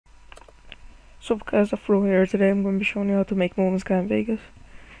So guys, Afro here. Today I'm going to be showing you how to make moving sky in Vegas.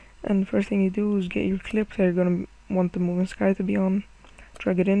 And the first thing you do is get your clips that you're going to want the moving sky to be on.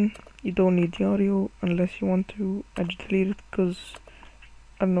 Drag it in. You don't need the audio unless you want to. I just delete it because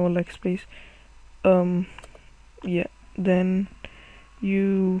I don't know, I like space. Yeah. Then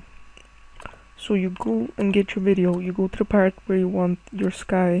you go and get your video. You go to the part where you want your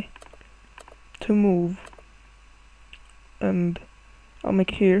sky to move, and I'll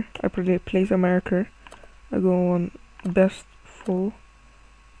make it here. I place a marker. I go on best full,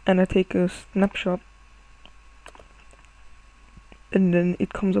 and I take a snapshot, and then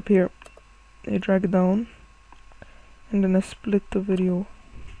it comes up here. I drag it down, and then I split the video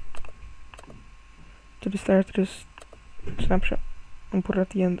to the start of this snapshot and put it at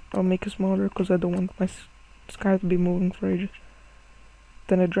the end. I'll make it smaller because I don't want my sky to be moving for ages.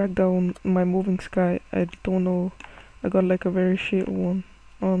 Then I drag down my moving sky. I don't know, I got like a very shit one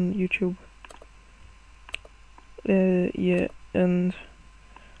on YouTube. Yeah, and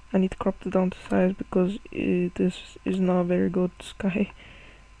I need to crop it down to size because this is not a very good sky.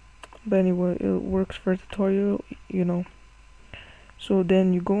 But anyway, it works for a tutorial, you know. So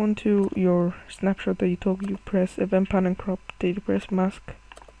then you go into your snapshot that you took, you press event pan and crop, then you press mask,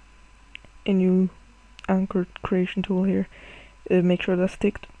 and you anchor creation tool here. Make sure that's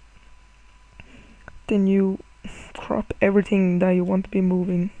ticked. Then you crop everything that you want to be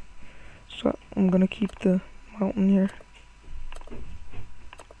moving. So I'm gonna keep the mountain here.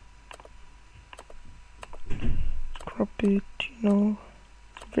 Crop it, you know.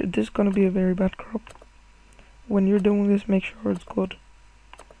 This is gonna be a very bad crop. When you're doing this, make sure it's good.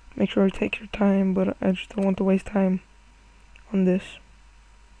 Make sure you take your time, but I just don't want to waste time on this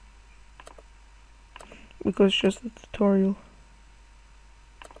because it's just a tutorial.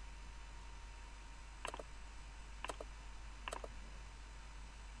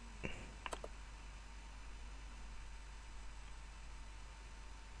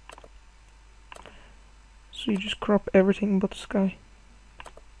 So you just crop everything but the sky.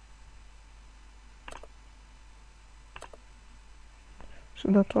 So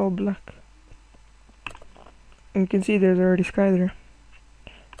that's all black. And you can see there's already sky there.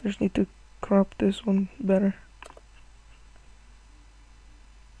 I just need to crop this one better.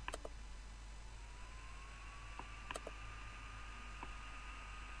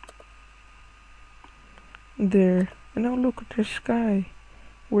 There. And now look at the sky.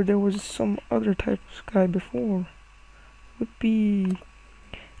 Where there was some other type of sky before. Would be,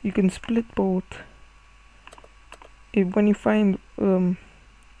 you can split both. When you find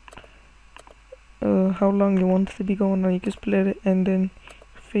how long you want it to be going on, you can split it and then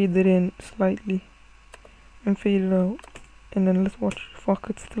fade it in slightly and fade it out, and then let's watch. Fuck,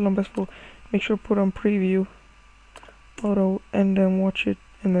 it's still on best full. Make sure put on preview auto and then watch it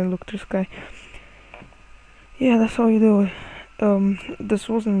and then look to the sky. Yeah, that's how you do it. This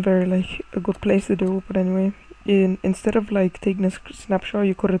wasn't very like a good place to do it, but anyway, instead of like taking a snapshot,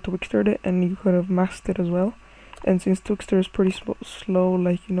 you could have twixtered it and you could have masked it as well. And since Twixter is pretty slow,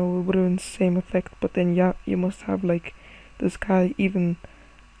 like, you know, it would have been the same effect. But then, yeah, you must have, like, the sky even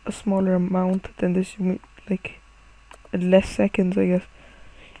a smaller amount than this, like, less seconds, I guess.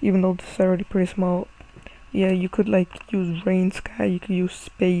 Even though this is already pretty small. Yeah, you could, like, use rain sky, you could use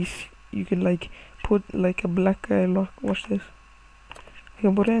space. You could, like, put, like, a black guy. Look, watch this. You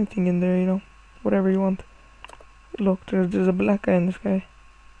can put anything in there, you know, whatever you want. Look, there's a black guy in the sky.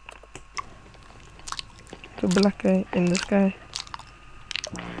 A black guy in the sky.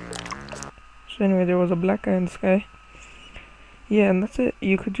 So anyway, there was a black guy in the sky. Yeah, and that's it.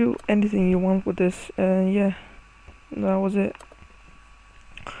 You could do anything you want with this. Yeah, that was it.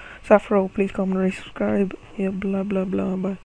 Safro, please comment, rate, subscribe. Yeah, blah blah blah. Bye.